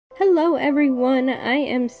Hello everyone, I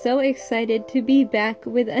am so excited to be back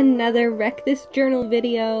with another Wreck This Journal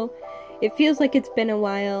video. It feels like it's been a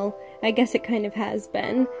while. I guess it kind of has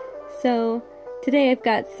been. So today I've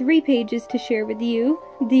got 3 pages to share with you.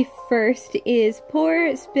 The first is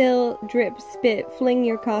Pour, Spill, Drip, Spit, Fling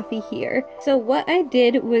Your Coffee Here. So what I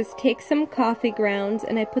did was take some coffee grounds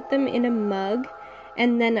and I put them in a mug,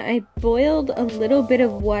 and then I boiled a little bit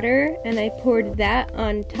of water and I poured that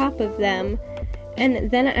on top of them.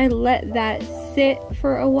 And then I let that sit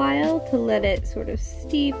for a while to let it sort of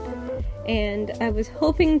steep, and I was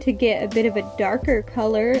hoping to get a bit of a darker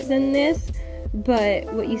color than this,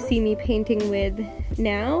 but what you see me painting with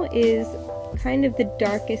now is kind of the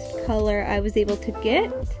darkest color I was able to get,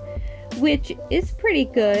 which is pretty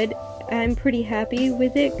good. I'm pretty happy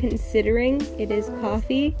with it considering it is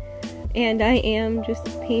coffee, and I am just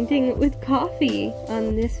painting with coffee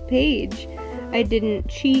on this page. I didn't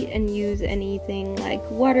cheat and use anything like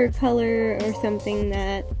watercolor or something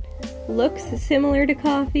that looks similar to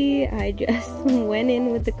coffee. I just went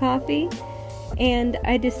in with the coffee, and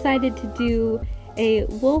I decided to do a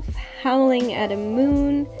wolf howling at a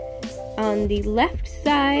moon on the left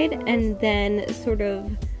side, and then sort of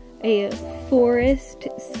a forest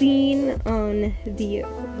scene on the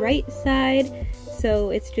right side.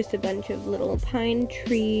 So it's just a bunch of little pine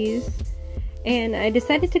trees. And I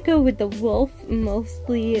decided to go with the wolf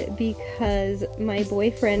mostly because my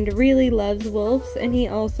boyfriend really loves wolves and he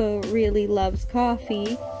also really loves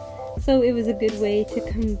coffee. So it was a good way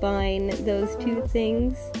to combine those two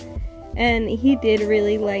things. And he did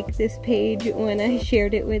really like this page when I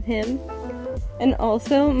shared it with him. And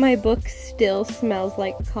also, my book still smells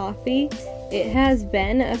like coffee. It has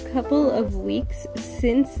been a couple of weeks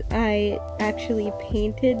since I actually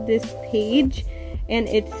painted this page, and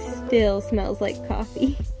it still smells like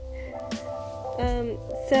coffee.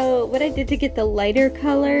 So what I did to get the lighter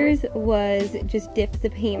colors was just dip the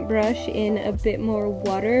paintbrush in a bit more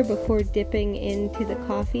water before dipping into the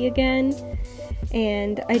coffee again.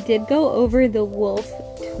 And I did go over the wolf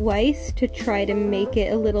twice to try to make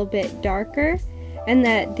it a little bit darker, and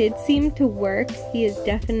that did seem to work. He is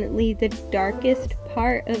definitely the darkest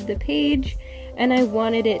part of the page, and I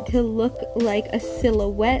wanted it to look like a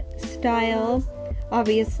silhouette style.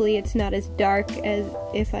 Obviously, it's not as dark as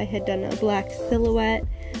if I had done a black silhouette,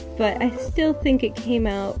 but I still think it came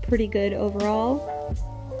out pretty good overall.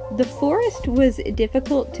 The forest was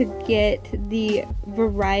difficult to get the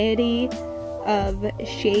variety of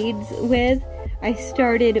shades with. I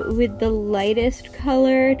started with the lightest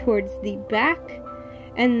color towards the back,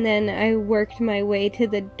 and then I worked my way to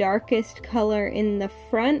the darkest color in the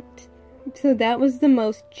front. So that was the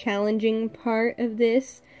most challenging part of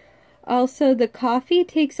this. Also, the coffee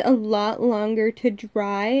takes a lot longer to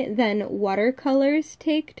dry than watercolors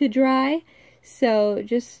take to dry, so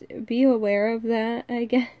just be aware of that, I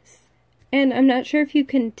guess. And I'm not sure if you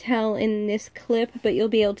can tell in this clip, but you'll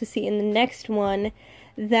be able to see in the next one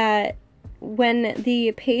that when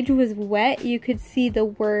the page was wet, you could see the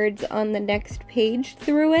words on the next page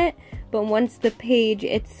through it, but once the page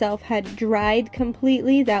itself had dried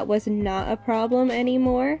completely, that was not a problem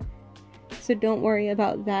anymore. So don't worry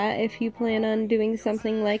about that if you plan on doing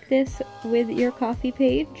something like this with your coffee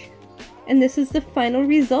page. And this is the final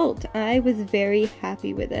result. I was very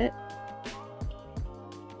happy with it.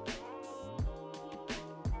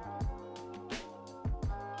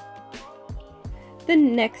 The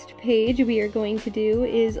next page we are going to do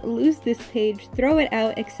is lose this page, throw it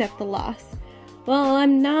out, accept the loss. Well,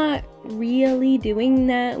 I'm not really doing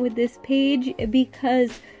that with this page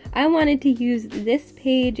because I wanted to use this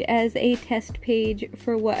page as a test page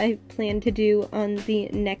for what I plan to do on the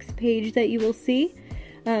next page that you will see.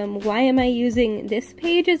 Why am I using this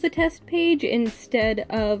page as a test page instead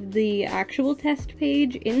of the actual test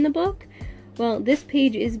page in the book? Well, this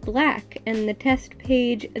page is black, and the test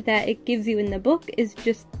page that it gives you in the book is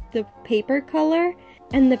just the paper color,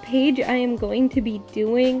 and the page I am going to be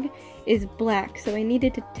doing is black, so I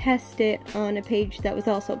needed to test it on a page that was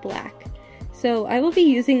also black. So I will be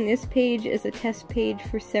using this page as a test page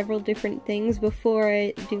for several different things before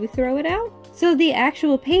I do throw it out. So the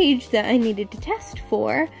actual page that I needed to test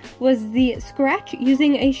for was the Scratch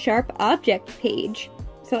Using a Sharp Object page.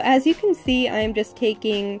 So as you can see, I'm just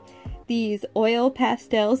taking these oil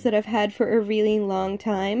pastels that I've had for a really long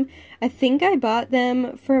time. I think I bought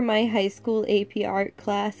them for my high school AP art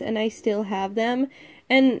class and I still have them,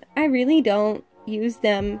 and I really don't use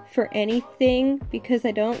them for anything because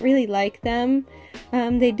I don't really like them.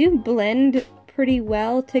 They do blend pretty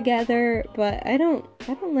well together, but I don't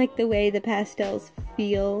like the way the pastels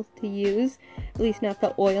feel to use, at least not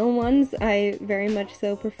the oil ones. I very much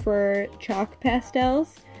so prefer chalk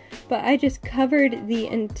pastels. but I just covered the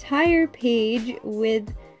entire page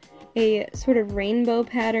with a sort of rainbow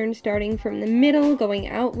pattern starting from the middle going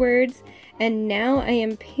outwards, and now I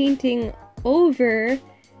am painting over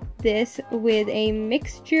this with a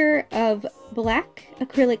mixture of black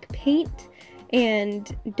acrylic paint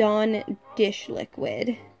and Dawn dish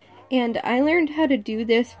liquid. And I learned how to do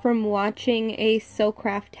this from watching a So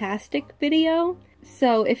Craftastic video.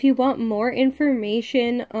 So if you want more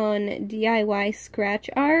information on DIY scratch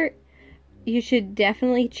art, you should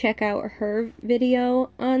definitely check out her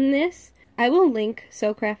video on this. I will link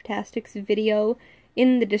So Craftastic's video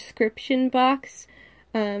in the description box,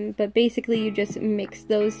 but basically you just mix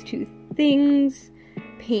those two things,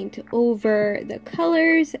 paint over the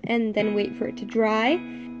colors, and then wait for it to dry.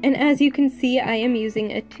 And as you can see, I am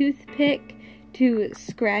using a toothpick to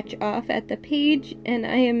scratch off at the page, and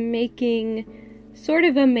I am making sort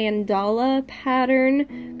of a mandala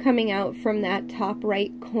pattern coming out from that top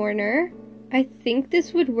right corner. I think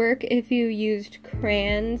this would work if you used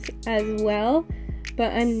crayons as well,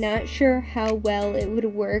 but I'm not sure how well it would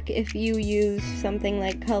work if you used something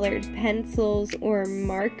like colored pencils or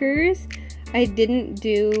markers. I didn't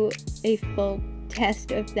do a full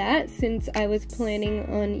test of that since I was planning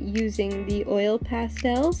on using the oil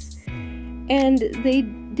pastels, and they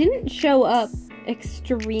didn't show up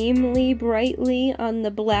extremely brightly on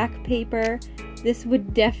the black paper. This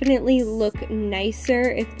would definitely look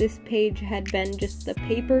nicer if this page had been just the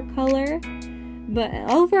paper color, but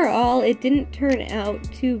overall it didn't turn out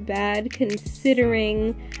too bad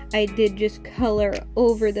considering I did just color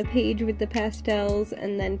over the page with the pastels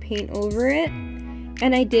and then paint over it.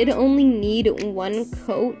 And I did only need one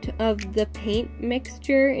coat of the paint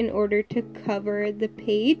mixture in order to cover the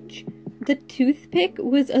page. The toothpick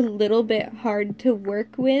was a little bit hard to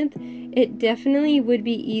work with. It definitely would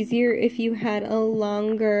be easier if you had a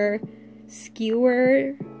longer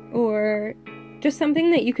skewer or just something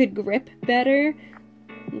that you could grip better,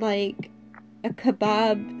 like a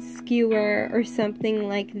kebab skewer or something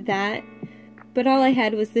like that. But all I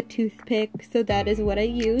had was the toothpick, so that is what I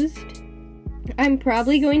used. I'm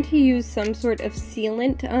probably going to use some sort of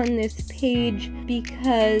sealant on this page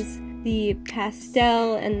because the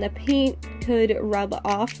pastel and the paint could rub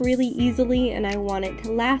off really easily and I want it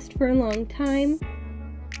to last for a long time.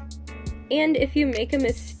 And if you make a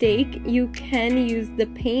mistake, you can use the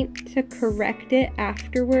paint to correct it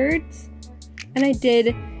afterwards. And I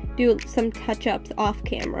did do some touch-ups off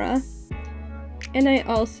camera. And I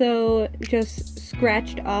also just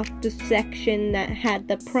scratched off the section that had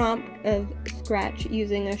the prompt of scratch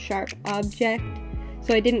using a sharp object,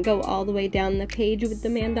 so I didn't go all the way down the page with the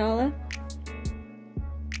mandala.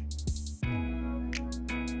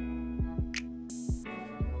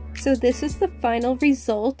 So this is the final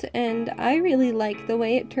result, and I really like the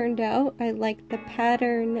way it turned out. I like the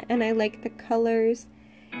pattern, and I like the colors,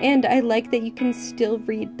 and I like that you can still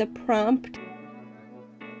read the prompt.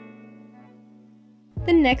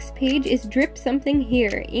 The next page is drip something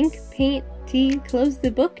here, ink, paint, tea, close the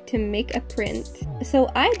book to make a print. So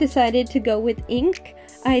I decided to go with ink.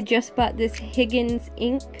 I just bought this Higgins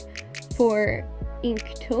ink for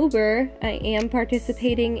Inktober. I am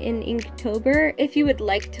participating in Inktober. If you would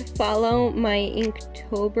like to follow my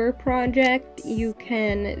Inktober project, you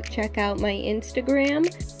can check out my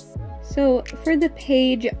Instagram. So for the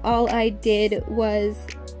page, all I did was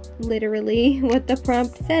literally what the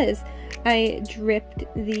prompt says. I dripped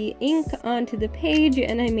the ink onto the page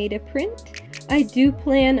and I made a print. I do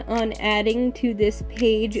plan on adding to this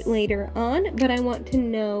page later on, but I want to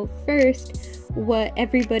know first what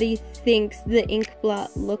everybody thinks the ink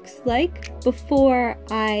blot looks like before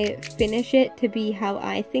I finish it to be how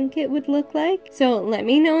I think it would look like. So let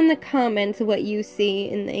me know in the comments what you see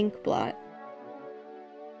in the ink blot.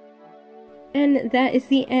 And that is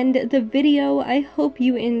the end of the video. I hope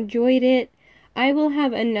you enjoyed it. I will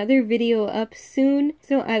have another video up soon,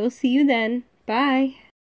 so I will see you then. Bye!